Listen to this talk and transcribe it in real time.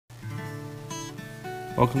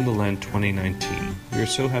Welcome to Lent 2019. We are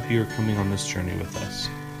so happy you are coming on this journey with us.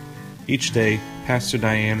 Each day, Pastor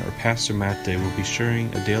Diane or Pastor Matt Day will be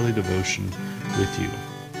sharing a daily devotion with you.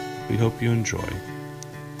 We hope you enjoy.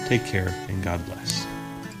 Take care and God bless.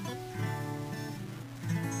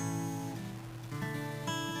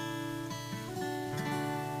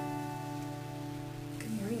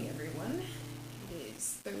 Good morning, everyone. It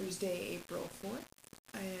is Thursday, April 4th,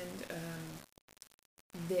 and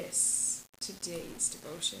today's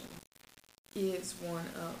devotion is one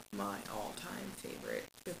of my all-time favorite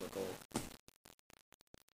biblical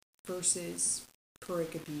verses,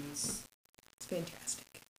 pericopes. It's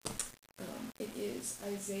fantastic. It is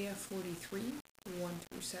Isaiah 43, 1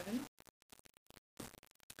 through 7,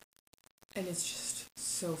 and it's just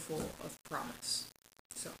so full of promise.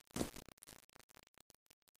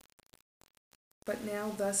 But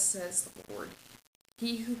now thus says the Lord,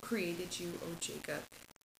 He who created you, O Jacob,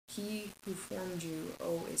 He who formed you,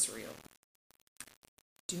 O Israel.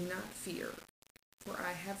 Do not fear, for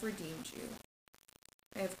I have redeemed you.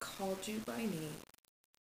 I have called you by name.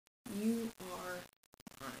 You are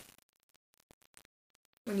mine.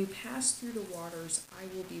 When you pass through the waters, I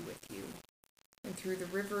will be with you, and through the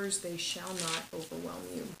rivers they shall not overwhelm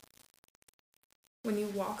you. When you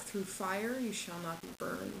walk through fire, you shall not be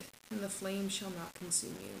burned, and the flame shall not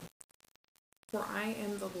consume you. For I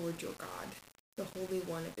am the Lord your God, the Holy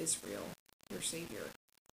One of Israel, your Savior.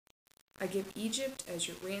 I give Egypt as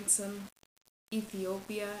your ransom,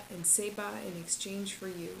 Ethiopia and Seba in exchange for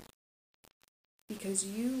you, because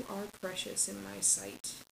you are precious in my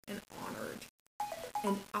sight and honored,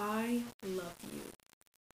 and I love you.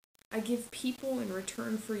 I give people in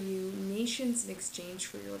return for you, nations in exchange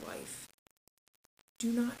for your life.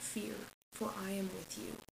 Do not fear, for I am with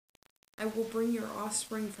you. I will bring your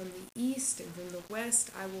offspring from the east, and from the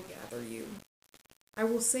west I will gather you. I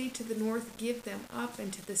will say to the north, give them up,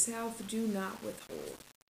 and to the south, do not withhold.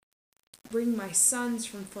 Bring my sons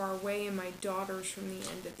from far away, and my daughters from the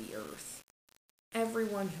end of the earth.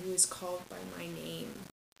 Everyone who is called by my name,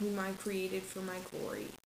 whom I created for my glory,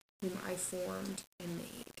 whom I formed and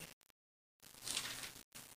made.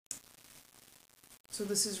 So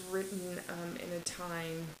this is written in a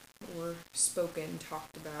time, or spoken,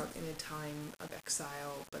 talked about in a time of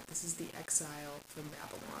exile, but this is the exile from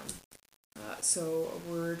Babylon. So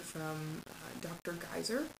a word from Dr.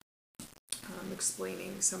 Geiser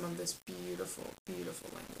explaining some of this beautiful, beautiful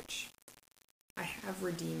language. I have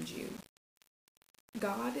redeemed you.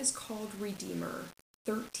 God is called Redeemer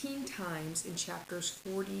 13 times in chapters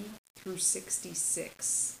 40 through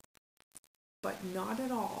 66, but not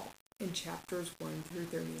at all in chapters 1 through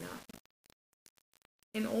 39.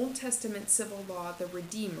 In Old Testament civil law, the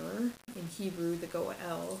Redeemer, in Hebrew the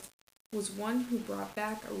Goel, was one who brought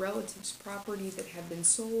back a relative's property that had been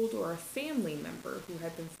sold or a family member who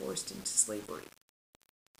had been forced into slavery.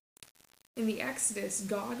 In the Exodus,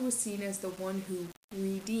 God was seen as the one who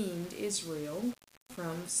redeemed Israel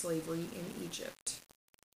from slavery in Egypt.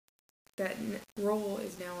 That role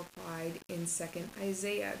is now applied in 2nd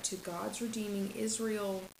Isaiah to God's redeeming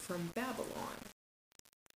Israel from Babylon.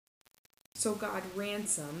 So God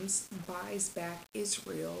ransoms, buys back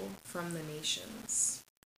Israel from the nations.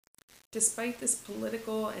 Despite this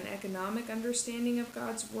political and economic understanding of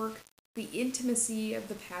God's work, the intimacy of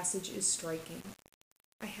the passage is striking.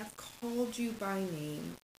 I have called you by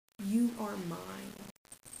name. You are mine.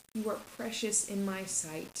 You are precious in my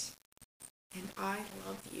sight, and I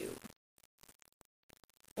love you.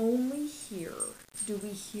 Only here do we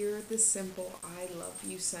hear the simple I love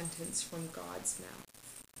you sentence from God's mouth.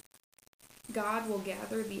 God will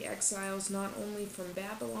gather the exiles not only from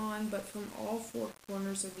Babylon, but from all four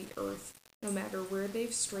corners of the earth, no matter where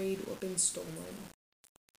they've strayed or been stolen.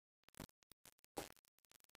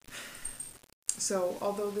 So,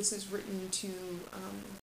 although this is written to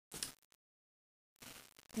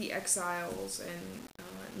the exiles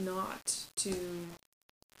and not to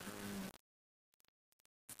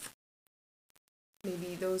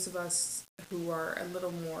maybe those of us who are a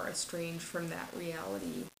little more estranged from that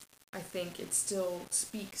reality, I think it still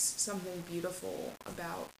speaks something beautiful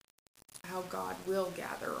about how God will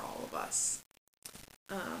gather all of us.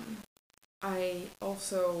 I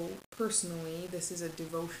also, personally, this is a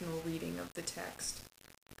devotional reading of the text,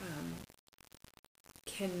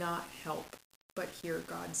 cannot help but hear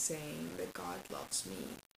God saying that God loves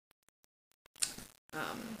me.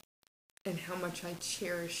 And how much I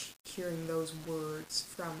cherish hearing those words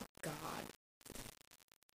from God.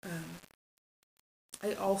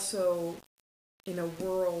 I also, in a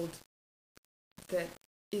world that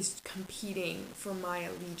is competing for my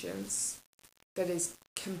allegiance, that is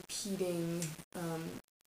competing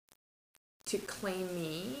to claim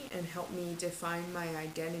me and help me define my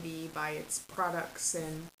identity by its products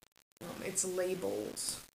and its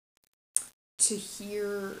labels. To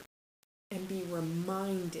hear and be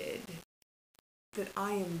reminded that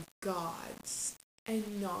I am God's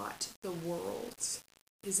and not the world's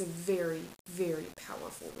is a very, very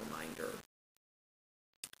powerful reminder.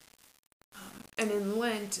 And in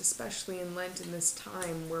Lent, especially in Lent in this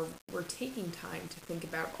time where we're taking time to think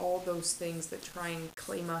about all those things that try and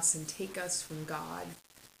claim us and take us from God,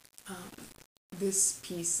 this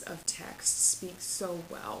piece of text speaks so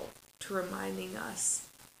well to reminding us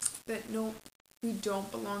that no, we don't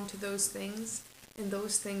belong to those things, and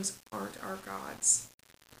those things aren't our gods.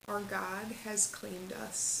 Our God has claimed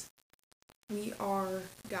us. We are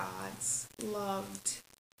God's, loved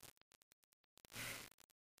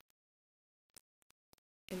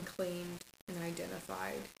and claimed and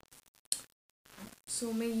identified.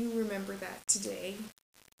 So may you remember that today.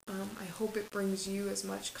 I hope it brings you as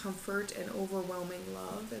much comfort and overwhelming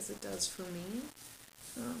love as it does for me.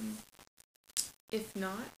 If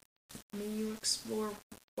not, may you explore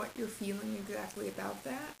what you're feeling exactly about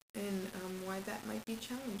that and why that might be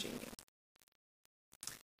challenging you.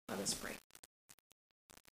 Let us pray.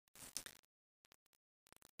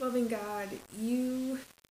 Loving God, you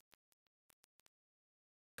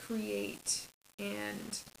create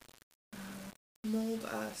and mold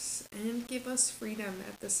us and give us freedom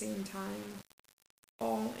at the same time,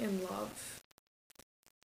 all in love.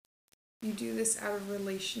 You do this out of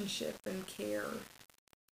relationship and care.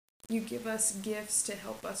 You give us gifts to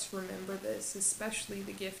help us remember this, especially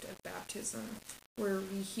the gift of baptism, where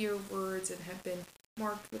we hear words and have been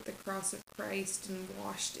marked with the cross of Christ and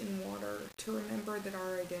washed in water to remember that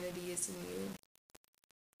our identity is in you.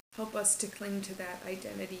 Help us to cling to that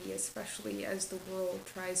identity, especially as the world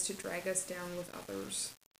tries to drag us down with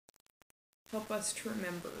others. Help us to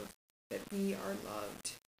remember that we are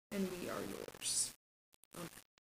loved and we are yours.